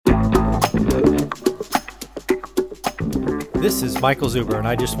This is Michael Zuber, and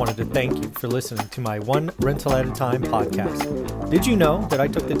I just wanted to thank you for listening to my One Rental at a Time podcast. Did you know that I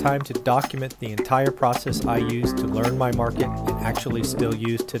took the time to document the entire process I used to learn my market and actually still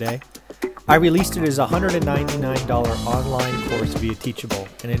use today? I released it as a $199 online course via Teachable,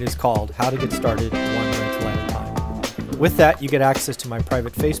 and it is called How to Get Started One Rental at a Time. With that, you get access to my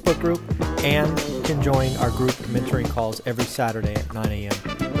private Facebook group and can join our group mentoring calls every Saturday at 9 a.m.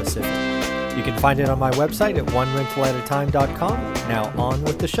 Pacific. You can find it on my website at onerentalatatime.com. Now on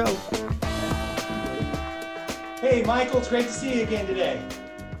with the show. Hey, Michael, it's great to see you again today.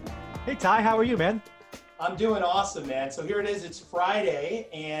 Hey, Ty, how are you, man? I'm doing awesome, man. So here it is. It's Friday,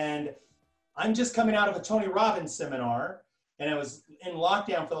 and I'm just coming out of a Tony Robbins seminar, and I was in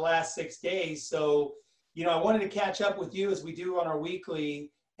lockdown for the last 6 days. So, I wanted to catch up with you as we do on our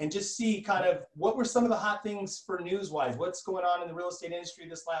weekly and just see kind of what were some of the hot things for news-wise. What's going on in the real estate industry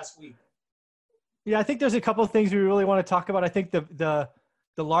this last week? Yeah, I think there's a couple of things we really want to talk about. I think the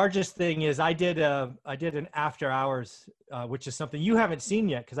largest thing is I did an after hours, which is something you haven't seen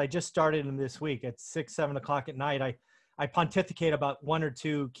yet because I just started in this week at 6-7 o'clock at night. I pontificate about one or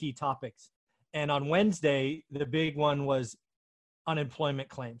two key topics, and on Wednesday the big one was unemployment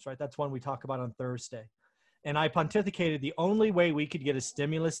claims. Right, that's one we talk about on Thursday, and I pontificated the only way we could get a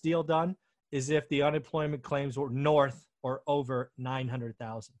stimulus deal done is if the unemployment claims were north or over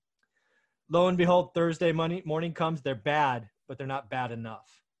 900,000. Lo and behold, Thursday morning comes, they're bad, but they're not bad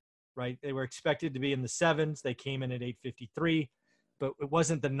enough, right? They were expected to be in the sevens. They came in at 853, but it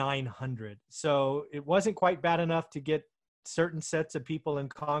wasn't the 900. So it wasn't quite bad enough to get certain sets of people in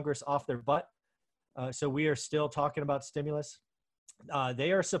Congress off their butt. So we are still talking about stimulus.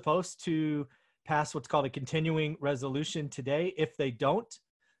 They are supposed to pass what's called a continuing resolution today. If they don't,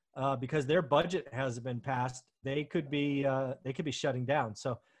 because their budget hasn't been passed, they could be shutting down.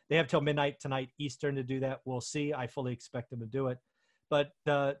 So they have till midnight tonight Eastern to do that. We'll see. I fully expect them to do it. But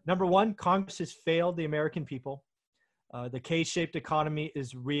number one, Congress has failed the American people. The K-shaped economy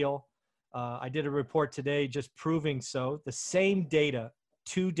is real. I did a report today just proving so. The same data,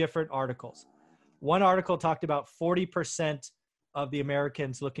 two different articles. One article talked about 40% of the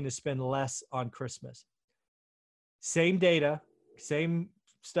Americans looking to spend less on Christmas. Same data, same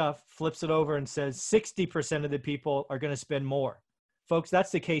stuff, flips it over and says 60% of the people are going to spend more. Folks,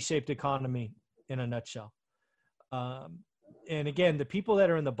 that's the K-shaped economy in a nutshell. And again, the people that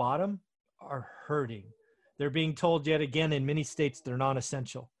are in the bottom are hurting. They're being told yet again in many states they're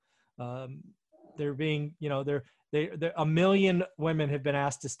non-essential. They're being, a million women have been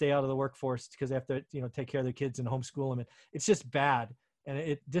asked to stay out of the workforce because they have to, take care of their kids and homeschool them. And it's just bad, and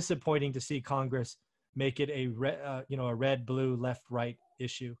it's disappointing to see Congress make it a red, blue, left, right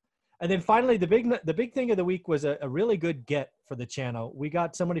issue. And then finally, the big thing of the week was a really good get for the channel. We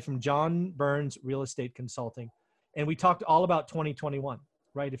got somebody from John Burns Real Estate Consulting, and we talked all about 2021,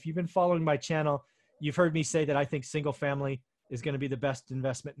 right? If you've been following my channel, you've heard me say that I think single family is going to be the best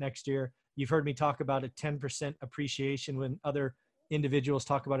investment next year. You've heard me talk about a 10% appreciation when other individuals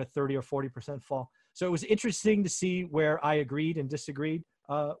talk about a 30 or 40% fall. So it was interesting to see where I agreed and disagreed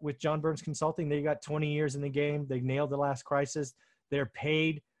with John Burns Consulting. They got 20 years in the game. They nailed the last crisis. They're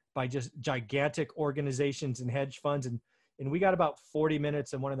paid by just gigantic organizations and hedge funds. And we got about 40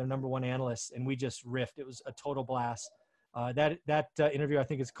 minutes and one of their number one analysts, and we just riffed. It was a total blast. That interview, I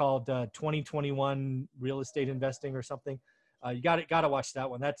think, is called 2021 Real Estate Investing or something. You got to watch that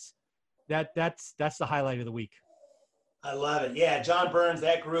one. That's the highlight of the week. I love it. Yeah, John Burns,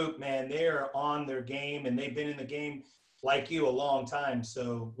 that group, man, they are on their game, and they've been in the game like you a long time.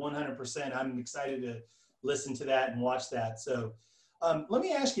 So 100%, I'm excited to listen to that and watch that. So let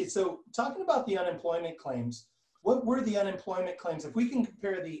me ask you, so talking about the unemployment claims, what were the unemployment claims? If we can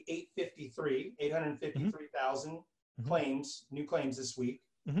compare the 853,000 claims, new claims this week,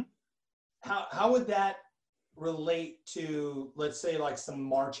 how would that relate to, let's say, like some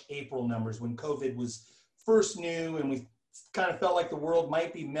March, April numbers when COVID was first new and we kind of felt like the world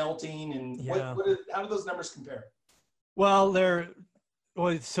might be melting? And how do those numbers compare? Well,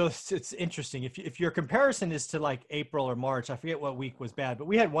 so it's interesting. If your comparison is to like April or March, I forget what week was bad, but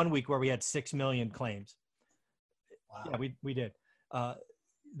we had 1 week where we had 6 million claims. Wow. Yeah, we did.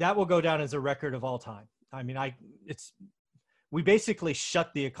 That will go down as a record of all time. I mean, we basically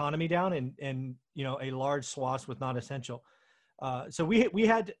shut the economy down and a large swath was not essential. So we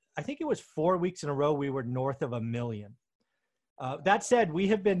had, I think it was 4 weeks in a row, we were north of 1 million. That said, we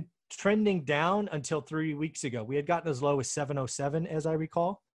have been trending down until 3 weeks ago. We had gotten as low as 707, as I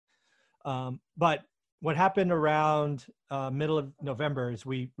recall. But what happened around middle of November is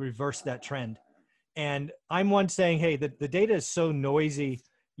we reversed that trend. And I'm one saying, hey, the data is so noisy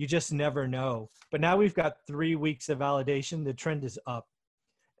You just never know. But now we've got 3 weeks of validation. The trend is up.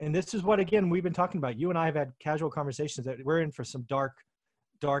 And this is what, again, we've been talking about. You and I have had casual conversations that we're in for some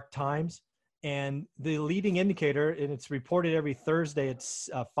dark times. And the leading indicator, and it's reported every Thursday, it's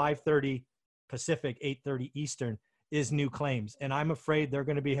 5:30 Pacific, 8:30 Eastern, is new claims. And I'm afraid they're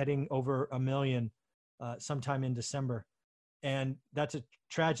going to be heading over 1 million sometime in December. And that's a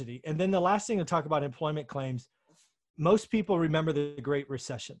tragedy. And then the last thing to talk about employment claims, most people remember the Great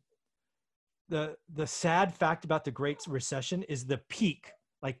Recession. The sad fact about the Great Recession is the peak,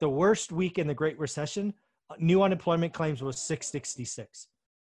 like the worst week in the Great Recession, new unemployment claims was 666,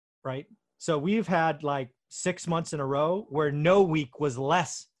 right? So we've had like 6 months in a row where no week was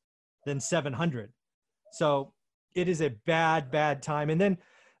less than 700. So it is a bad time. And then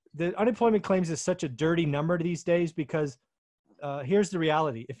the unemployment claims is such a dirty number these days because here's the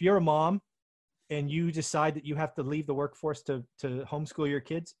reality. If you're a mom and you decide that you have to leave the workforce to homeschool your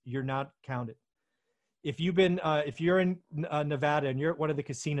kids, you're not counted. If you're in Nevada and you're at one of the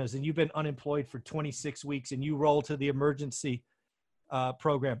casinos and you've been unemployed for 26 weeks and you roll to the emergency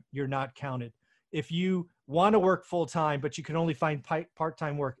program, you're not counted. If you want to work full time, but you can only find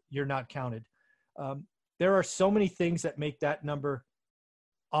part-time work, you're not counted. There are so many things that make that number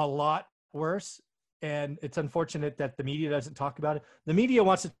a lot worse. And it's unfortunate that the media doesn't talk about it. The media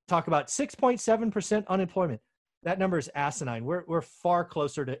wants to talk about 6.7% unemployment. That number is asinine. We're far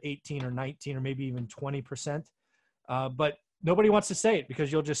closer to 18 or 19 or maybe even 20%. But nobody wants to say it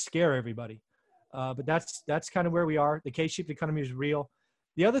because you'll just scare everybody. But that's kind of where we are. The K-shaped economy is real.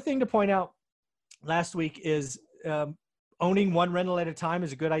 The other thing to point out last week is owning one rental at a time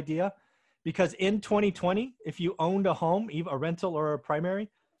is a good idea, because in 2020, if you owned a home, a rental or a primary,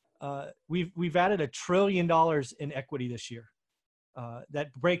 we've added $1 trillion in equity this year.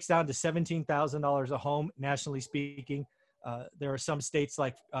 That breaks down to $17,000 a home, nationally speaking. There are some states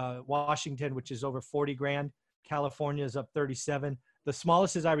like Washington, which is over 40 grand. California is up 37. The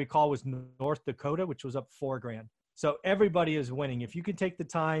smallest, as I recall, was North Dakota, which was up 4 grand. So everybody is winning. If you can take the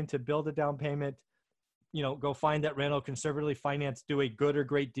time to build a down payment, go find that rental, conservatively finance, do a good or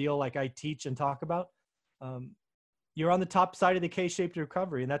great deal like I teach and talk about, you're on the top side of the K-shaped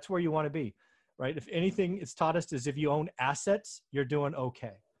recovery, and that's where you want to be, right? If anything it's taught us is if you own assets, you're doing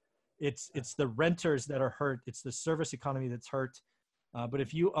okay. It's the renters that are hurt. It's the service economy that's hurt. But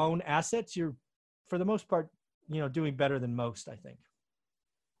if you own assets, you're, for the most part, doing better than most, I think.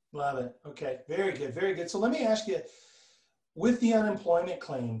 Love it. Okay. Very good. Very good. So let me ask you, with the unemployment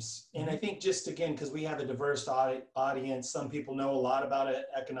claims, and I think just again, because we have a diverse audience, some people know a lot about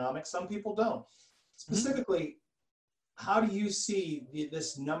economics, some people don't. Specifically, how do you see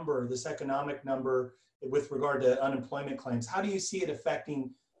this number, this economic number with regard to unemployment claims? How do you see it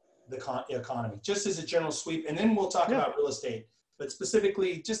affecting the economy? Just as a general sweep, and then we'll talk about real estate, but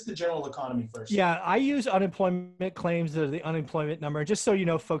specifically just the general economy first. Yeah, I use unemployment claims as the unemployment number. Just so you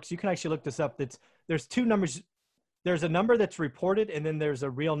know, folks, you can actually look this up. There's two numbers. There's a number that's reported, and then there's a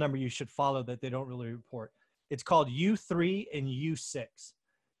real number you should follow that they don't really report. It's called U3 and U6.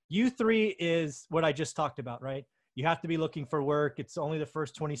 U3 is what I just talked about, right? You have to be looking for work. It's only the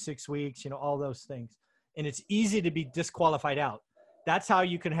first 26 weeks, all those things. And it's easy to be disqualified out. That's how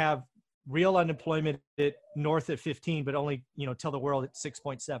you can have real unemployment at north at 15, but only, tell the world at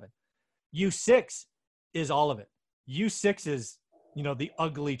 6.7. U6 is all of it. U6 is, the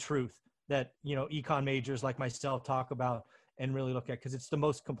ugly truth that, econ majors like myself talk about and really look at, because it's the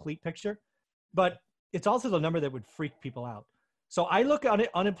most complete picture. But it's also the number that would freak people out. So I look at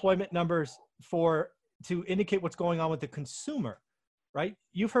unemployment numbers to indicate what's going on with the consumer, right?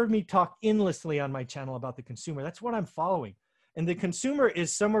 You've heard me talk endlessly on my channel about the consumer. That's what I'm following. And the consumer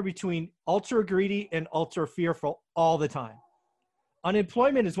is somewhere between ultra greedy and ultra fearful all the time.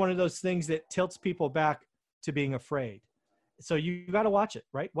 Unemployment is one of those things that tilts people back to being afraid. So you got to watch it,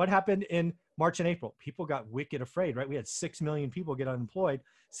 right? What happened in March and April? People got wicked afraid, right? We had 6 million people get unemployed.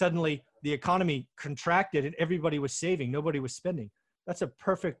 Suddenly the economy contracted and everybody was saving. Nobody was spending. That's a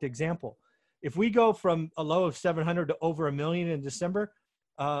perfect example. If we go from a low of 700 to over 1 million in December,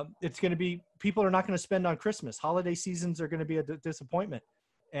 it's going to be, people are not going to spend on Christmas. Holiday seasons are going to be a disappointment,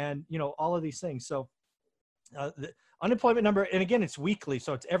 and all of these things. So the unemployment number, and again, it's weekly,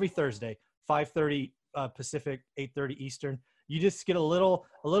 so it's every Thursday, 5:30 Pacific, 8:30 Eastern. You just get a little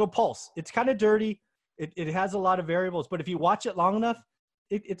pulse. It's kind of dirty. It has a lot of variables, but if you watch it long enough,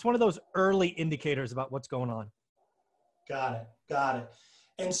 it's one of those early indicators about what's going on. Got it.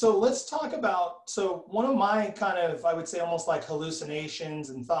 And so let's talk about, so one of my kind of, I would say almost like hallucinations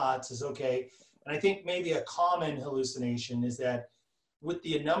and thoughts is, okay, and I think maybe a common hallucination is that with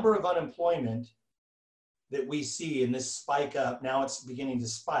the number of unemployment, that we see in this spike up, now it's beginning to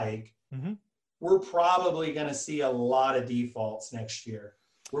spike, Mm-hmm. we're probably going to see a lot of defaults next year.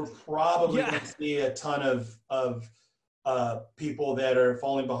 We're probably going to see a ton of people that are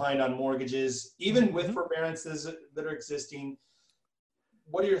falling behind on mortgages, even with forbearances that are existing.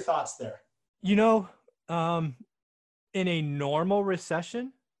 What are your thoughts there? You know, in a normal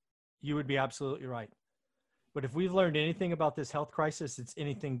recession, you would be absolutely right. But if we've learned anything about this health crisis, it's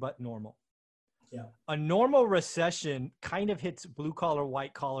anything but normal. Yeah. A normal recession kind of hits blue collar,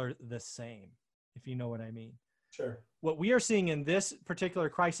 white collar the same, if you know what I mean. Sure. What we are seeing in this particular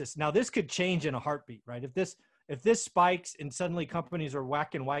crisis, now this could change in a heartbeat, right? If this spikes and suddenly companies are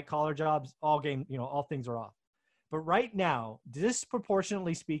whacking white collar jobs, all things are off. But right now,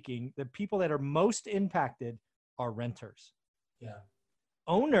 disproportionately speaking, the people that are most impacted are renters. Yeah.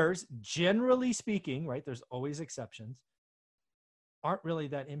 Owners, generally speaking, right? There's always exceptions, aren't really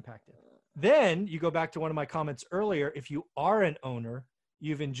that impacted. Then you go back to one of my comments earlier. If you are an owner,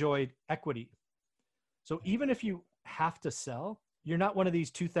 you've enjoyed equity. So even if you have to sell, you're not one of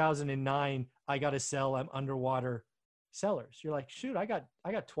these 2009, I got to sell, I'm underwater sellers. You're like, shoot, I got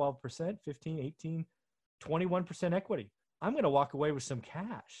 12%, 15, 18, 21% equity. I'm going to walk away with some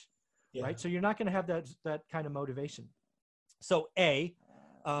cash, right? So you're not going to have that kind of motivation. So it's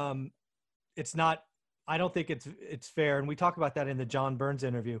not, I don't think it's fair. And we talk about that in the John Burns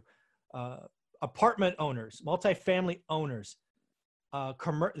interview. Apartment owners, multifamily owners,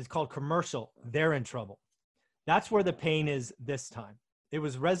 it's called commercial, they're in trouble. That's where the pain is this time. It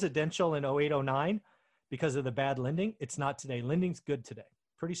was residential in 08, 09 because of the bad lending. It's not today. Lending's good today,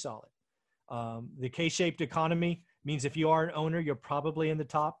 pretty solid. The K-shaped economy means if you are an owner, you're probably in the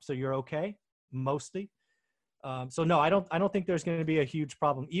top, so you're okay, mostly. So no, I don't think there's going to be a huge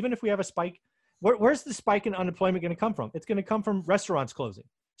problem. Even if we have a spike, where's the spike in unemployment going to come from? It's going to come from restaurants closing,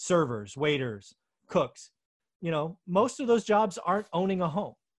 servers, waiters, cooks. You know, most of those jobs aren't owning a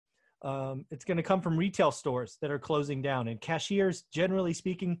home. It's going to come from retail stores that are closing down, and cashiers, generally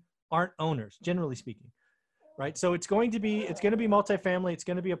speaking, aren't owners, generally speaking, right? So it's going to be multifamily. It's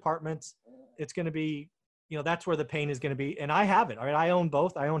going to be apartments. It's going to be, that's where the pain is going to be. And I have it. All right. I own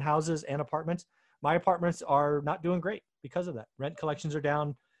both. I own houses and apartments. My apartments are not doing great because of that. Rent collections are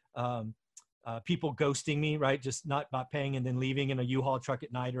down. People ghosting me, right? Just not paying and then leaving in a U-Haul truck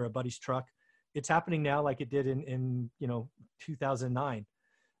at night or a buddy's truck. It's happening now like it did in 2009.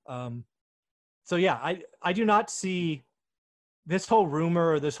 So yeah, I do not see this whole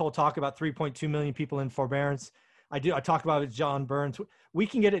rumor or this whole talk about 3.2 million people in forbearance. I talked about it with John Burns. We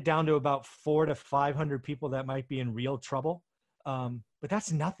can get it down to about 400 to 500 people that might be in real trouble. But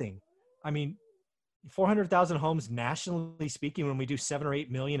that's nothing. I mean, 400,000 homes nationally speaking, when we do 7 or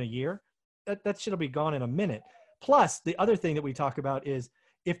 8 million a year, that shit'll be gone in a minute. Plus the other thing that we talk about is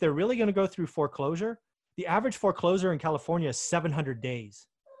if they're really going to go through foreclosure, the average foreclosure in California is 700 days.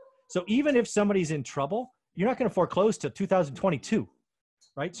 So even if somebody's in trouble, you're not going to foreclose till 2022,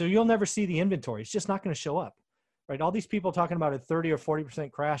 right? So you'll never see the inventory. It's just not going to show up, right? All these people talking about a 30 or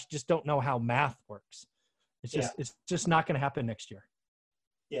 40% crash just don't know how math works. It's just not going to happen next year.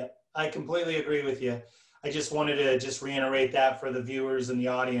 Yeah, I completely agree with you. I just wanted to just reiterate that for the viewers and the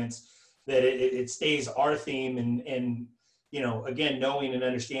audience, that it stays our theme and again, knowing and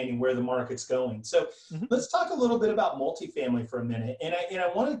understanding where the market's going. So let's talk a little bit about multifamily for a minute. And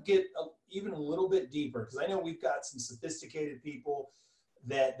I want to get even a little bit deeper, because I know we've got some sophisticated people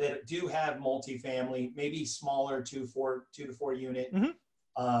that do have multifamily, maybe smaller, 2 to 4 unit.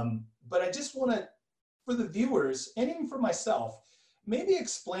 But I just want to, for the viewers and even for myself, maybe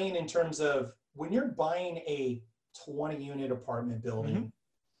explain in terms of when you're buying a 20 unit apartment building,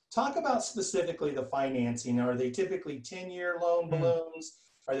 talk about specifically the financing. Are they typically 10-year loan balloons?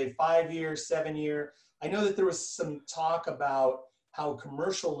 Are they 5-year, 7-year? I know that there was some talk about how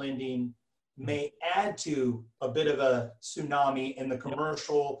commercial lending may add to a bit of a tsunami in the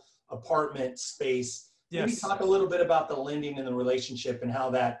commercial apartment space. Maybe talk a little bit about the lending and the relationship and how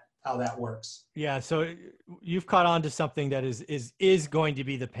that works. Yeah. So you've caught on to something that is going to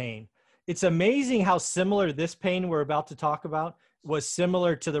be the pain. It's amazing how similar this pain we're about to talk about was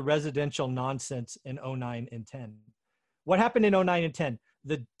similar to the residential nonsense in 09 and 10. What happened in 09 and 10?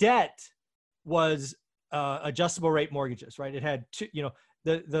 The debt was adjustable rate mortgages, right? It had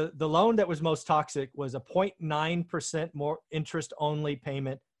the loan that was most toxic was a 0.9% more interest only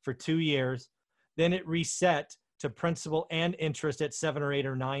payment for 2 years. Then it reset to principal and interest at 7 or 8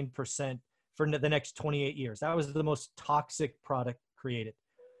 or 9% for the next 28 years. That was the most toxic product created.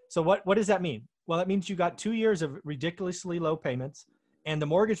 So what does that mean? Well, that means you got 2 years of ridiculously low payments, and the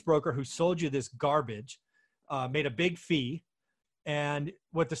mortgage broker who sold you this garbage made a big fee. And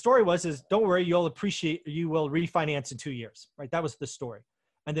what the story was is, don't worry, you will refinance in 2 years, right? That was the story.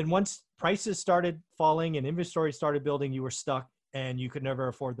 And then once prices started falling and inventory started building, you were stuck and you could never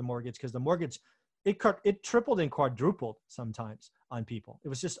afford the mortgage, because the mortgage, it tripled and quadrupled sometimes on people. It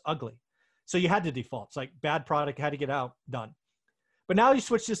was just ugly. So you had to default. It's like bad product, had to get out, done. But now you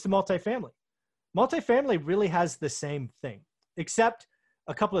switch this to multifamily. Multifamily really has the same thing, except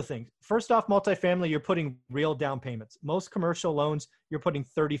a couple of things. First off, multifamily, you're putting real down payments. Most commercial loans, you're putting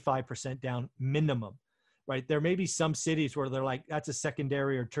 35% down minimum, right? There may be some cities where they're like, that's a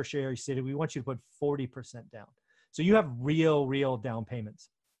secondary or tertiary city. We want you to put 40% down. So you have real down payments,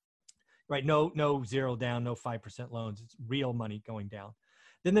 right? No zero down, no 5% loans. It's real money going down.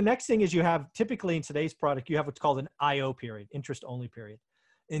 Then the next thing is you have, typically in today's product, you have what's called an IO period, interest only period.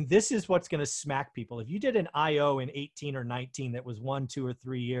 And this is what's going to smack people. If you did an IO in 18 or 19 that was 1, 2, or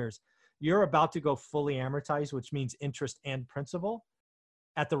 3 years, you're about to go fully amortized, which means interest and principal,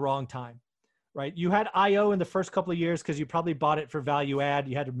 at the wrong time, right? You had IO in the first couple of years because you probably bought it for value add.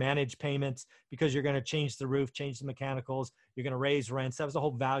 You had to manage payments because you're going to change the roof, change the mechanicals. You're going to raise rents. That was the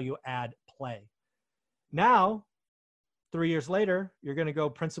whole value add play. Now, 3 years later, you're going to go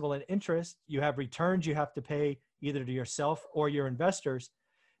principal and interest. You have returns you have to pay either to yourself or your investors.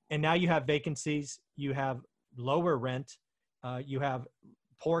 And now you have vacancies, you have lower rent, you have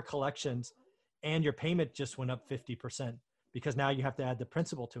poor collections, and your payment just went up 50% because now you have to add the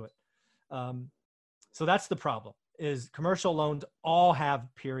principal to it. So that's the problem, is commercial loans all have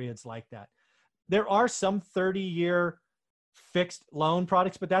periods like that. There are some 30-year fixed loan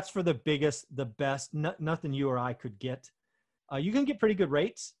products, but that's for the biggest, the best, nothing you or I could get. You can get pretty good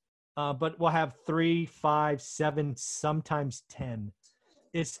rates, but we'll have 3, 5, 7, sometimes 10.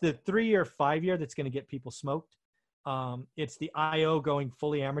 It's the 3-year, 5-year that's going to get people smoked. It's the IO going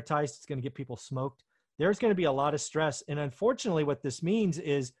fully amortized. It's going to get people smoked. There's going to be a lot of stress. And unfortunately, what this means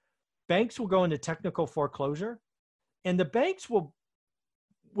is banks will go into technical foreclosure, and the banks will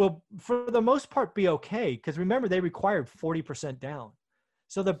for the most part be okay. Because remember, they required 40% down.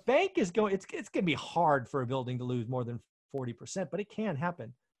 So the bank is going, it's going to be hard for a building to lose more than 40%, but it can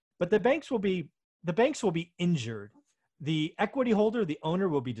happen. But the banks will be injured. The equity holder, the owner,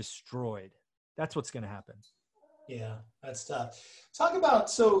 will be destroyed. That's what's going to happen. Yeah, that's tough. Talk about,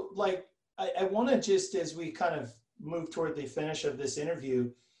 so like, I want to just, as we kind of move toward the finish of this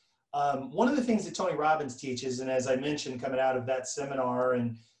interview, one of the things that Tony Robbins teaches, and as I mentioned, coming out of that seminar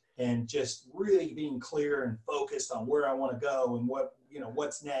and just really being clear and focused on where I want to go and what,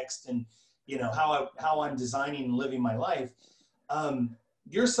 what's next, and, how I'm designing and living my life.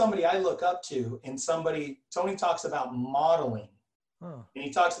 You're somebody I look up to, and Tony talks about modeling. And he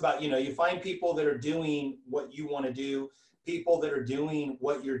talks about, you find people that are doing what you want to do, people that are doing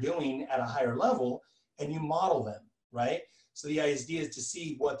what you're doing at a higher level, and you model them, right? So the idea is to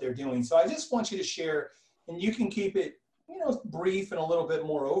see what they're doing. So I just want you to share, and you can keep it, brief and a little bit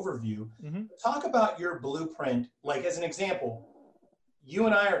more overview. Mm-hmm. Talk about your blueprint. Like, as an example, you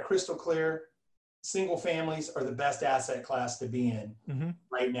and I are crystal clear. Single families are the best asset class to be in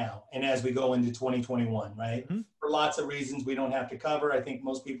right now. And as we go into 2021, right? Mm-hmm. For lots of reasons we don't have to cover. I think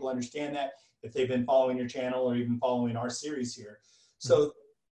most people understand that if they've been following your channel or even following our series here. So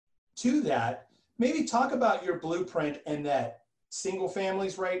to that, maybe talk about your blueprint and that single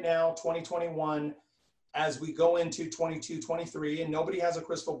families right now, 2021, as we go into 22, 23, and nobody has a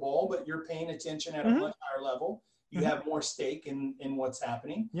crystal ball, but you're paying attention at a much higher level. You have more stake in what's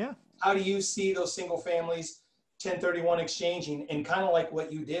happening. Yeah. How do you see those single families 1031 exchanging, and kind of like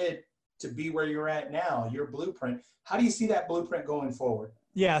what you did to be where you're at now, your blueprint? How do you see that blueprint going forward?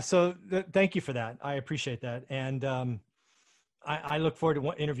 Yeah. So thank you for that. I appreciate that. And I look forward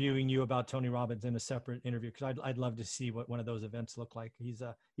to interviewing you about Tony Robbins in a separate interview, because I'd love to see what one of those events look like. He's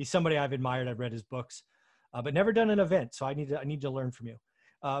somebody I've admired. I've read his books, but never done an event. So I need to learn from you.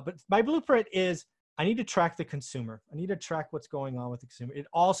 But my blueprint is, I need to track the consumer. I need to track what's going on with the consumer. It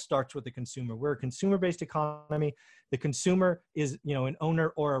all starts with the consumer. We're a consumer-based economy. The consumer is, an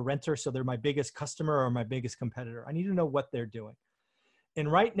owner or a renter, so they're my biggest customer or my biggest competitor. I need to know what they're doing.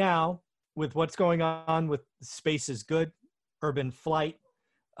 And right now, with what's going on with space is good, urban flight,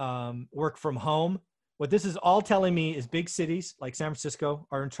 work from home, what this is all telling me is big cities like San Francisco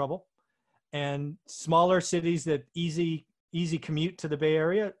are in trouble, and smaller cities that easy commute to the Bay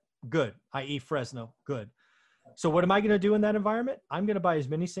Area, good, i.e. Fresno, good. So what am I going to do in that environment? I'm going to buy as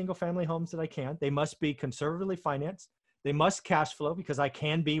many single family homes that I can. They must be conservatively financed. They must cash flow, because I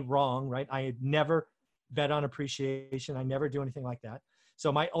can be wrong, right? I never bet on appreciation. I never do anything like that.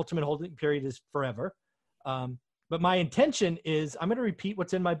 So my ultimate holding period is forever. But my intention is I'm going to repeat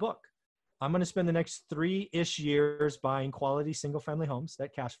what's in my book. I'm going to spend the next 3-ish years buying quality single-family homes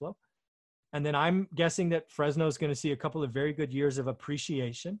that cash flow. And then I'm guessing that Fresno is going to see a couple of very good years of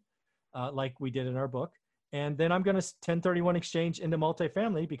appreciation, like we did in our book. And then I'm going to 1031 exchange into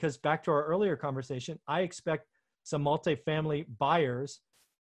multifamily, because back to our earlier conversation, I expect some multifamily buyers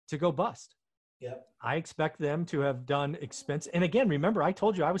to go bust. Yep. I expect them to have done expense. And again, remember, I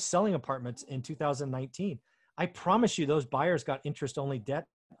told you I was selling apartments in 2019. I promise you those buyers got interest only debt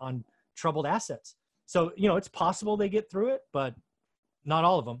on troubled assets. So, it's possible they get through it, but not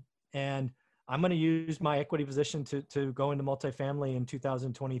all of them. And I'm going to use my equity position to go into multifamily in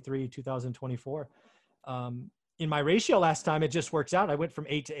 2023, 2024. In my ratio last time, it just works out. I went from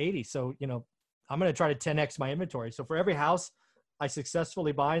 8 to 80. So, I'm going to try to 10X my inventory. So for every house I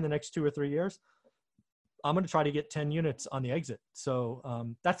successfully buy in the next 2 or 3 years, I'm going to try to get 10 units on the exit.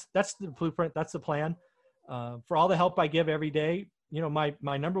 So that's the blueprint. That's the plan. For all the help I give every day,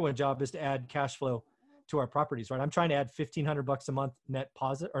 my number one job is to add cash flow to our properties, right? I'm trying to add $1,500 a month net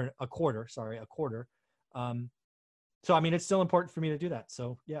positive, or a quarter. So, it's still important for me to do that.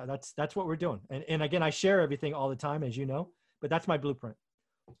 So yeah, that's what we're doing. And again, I share everything all the time, as you know, but that's my blueprint.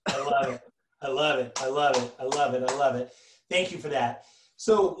 I love it. I love it. I love it. I love it. I love it. Thank you for that.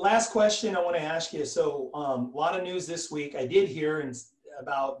 So last question I want to ask you. So a lot of news this week. I did hear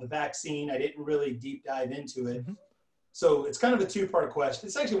about the vaccine. I didn't really deep dive into it. Mm-hmm. So it's kind of a 2-part question.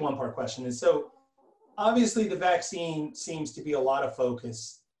 It's actually a 1-part question. And so obviously the vaccine seems to be a lot of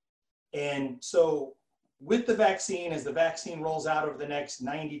focus. And so with the vaccine, as the vaccine rolls out over the next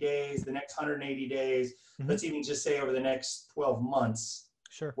 90 days, the next 180 days, mm-hmm. let's even just say over the next 12 months,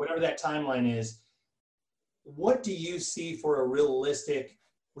 sure, whatever that timeline is, what do you see for a realistic,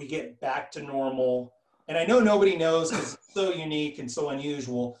 we get back to normal? And I know nobody knows because it's so unique and so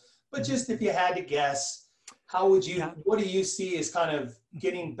unusual, but just if you had to guess, how would you, what do you see as kind of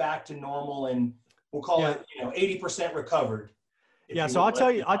getting back to normal, and we'll call it, 80% recovered? Yeah. So I'll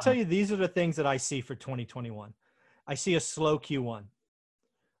tell you, these are the things that I see for 2021. I see a slow Q1.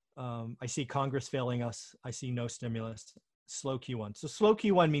 I see Congress failing us. I see no stimulus, slow Q1. So slow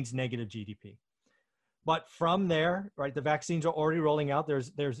Q1 means negative GDP. But from there, right, the vaccines are already rolling out.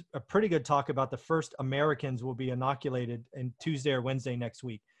 There's a pretty good talk about the first Americans will be inoculated in Tuesday or Wednesday next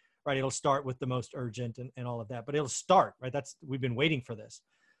week, right? It'll start with the most urgent and all of that, but it'll start, right? We've been waiting for this.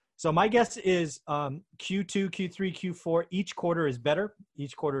 So my guess is Q2, Q3, Q4, each quarter is better.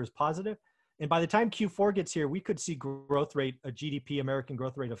 Each quarter is positive. And by the time Q4 gets here, we could see growth rate, a GDP American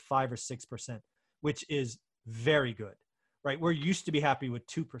growth rate of 5 or 6%, which is very good, right? We're used to be happy with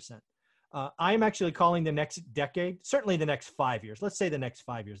 2%. I'm actually calling the next decade, certainly the next 5 years. Let's say the next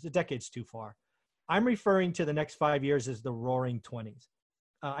 5 years. The decade's too far. I'm referring to the next 5 years as the roaring 20s.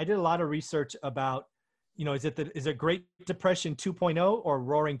 I did a lot of research about, is it Great Depression 2.0 or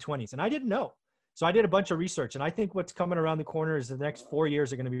roaring 20s? And I didn't know. So I did a bunch of research, and I think what's coming around the corner is the next 4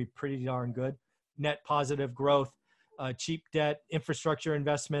 years are going to be pretty darn good. Net positive growth, cheap debt, infrastructure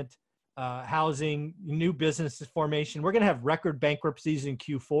investment, housing, new business formation. We're going to have record bankruptcies in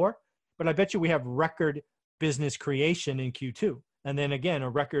Q4. But I bet you we have record business creation in Q2, and then again, a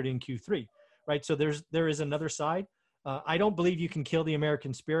record in Q3, right? So there is another side. I don't believe you can kill the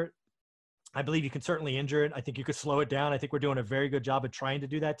American spirit. I believe you can certainly injure it. I think you could slow it down. I think we're doing a very good job of trying to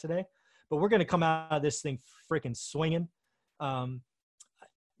do that today, but we're going to come out of this thing freaking swinging.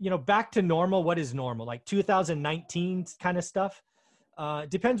 Back to normal. What is normal? Like 2019 kind of stuff.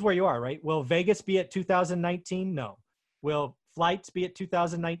 Depends where you are, right? Will Vegas be at 2019? No. Will flights be at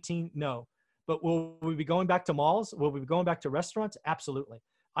 2019? No. But will we be going back to malls? Will we be going back to restaurants? Absolutely.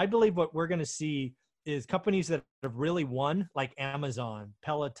 I believe what we're going to see is companies that have really won, like Amazon,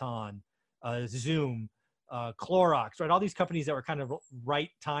 Peloton, Zoom, Clorox, right? All these companies that were kind of right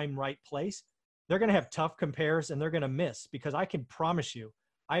time, right place. They're going to have tough compares, and they're going to miss, because I can promise you,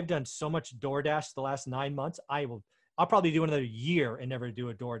 I've done so much DoorDash the last 9 months. I'll probably do another year and never do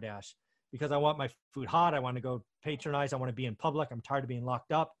a DoorDash, because I want my food hot. I want to go patronize. I want to be in public. I'm tired of being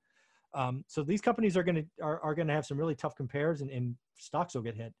locked up. So these companies are going to have some really tough compares, and stocks will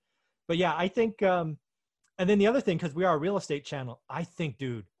get hit. But yeah, I think, and then the other thing, because we are a real estate channel, I think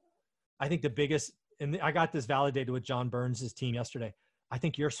the biggest, and I got this validated with John Burns' team yesterday. I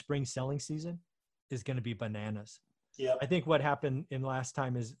think your spring selling season is going to be bananas. Yeah. I think what happened in last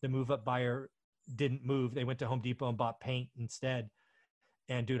time is the move-up buyer didn't move. They went to Home Depot and bought paint instead.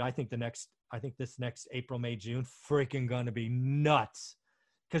 And dude, I think this next April, May, June, freaking going to be nuts.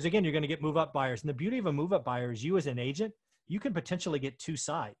 Because again, you're going to get move-up buyers. And the beauty of a move-up buyer is you as an agent, you can potentially get two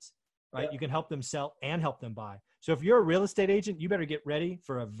sides, right? Yep. You can help them sell and help them buy. So if you're a real estate agent, you better get ready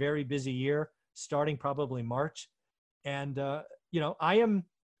for a very busy year, starting probably March. And,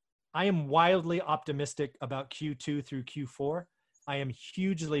 I am wildly optimistic about Q2 through Q4. I am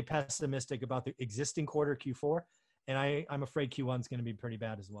hugely pessimistic about the existing quarter Q4, and I'm afraid Q1 is going to be pretty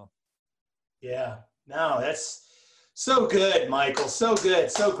bad as well. Yeah, no, that's so good, Michael. So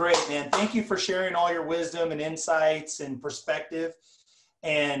good. So great, man. Thank you for sharing all your wisdom and insights and perspective.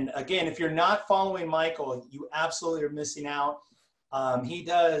 And again, if you're not following Michael, you absolutely are missing out. He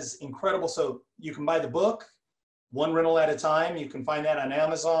does incredible. So you can buy the book, One Rental at a Time. You can find that on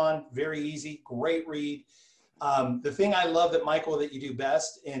Amazon. Very easy, great read. The thing I love that Michael, that you do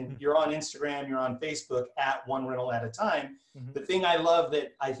best, and you're on Instagram, you're on Facebook at One Rental at a Time. Mm-hmm. The thing I love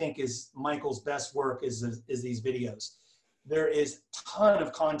that I think is Michael's best work is these videos. There is a ton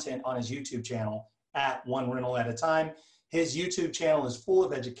of content on his YouTube channel at One Rental at a Time. His YouTube channel is full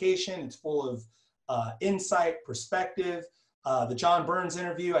of education. It's full of insight, perspective. The John Burns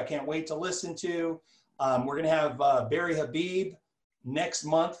interview, I can't wait to listen to. We're going to have Barry Habib next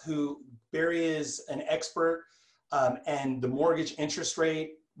month, who Barry is an expert and the mortgage interest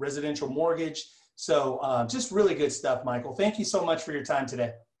rate, residential mortgage. So just really good stuff, Michael. Thank you so much for your time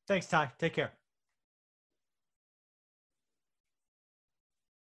today. Thanks, Ty. Take care.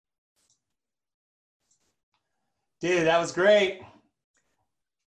 Dude, that was great.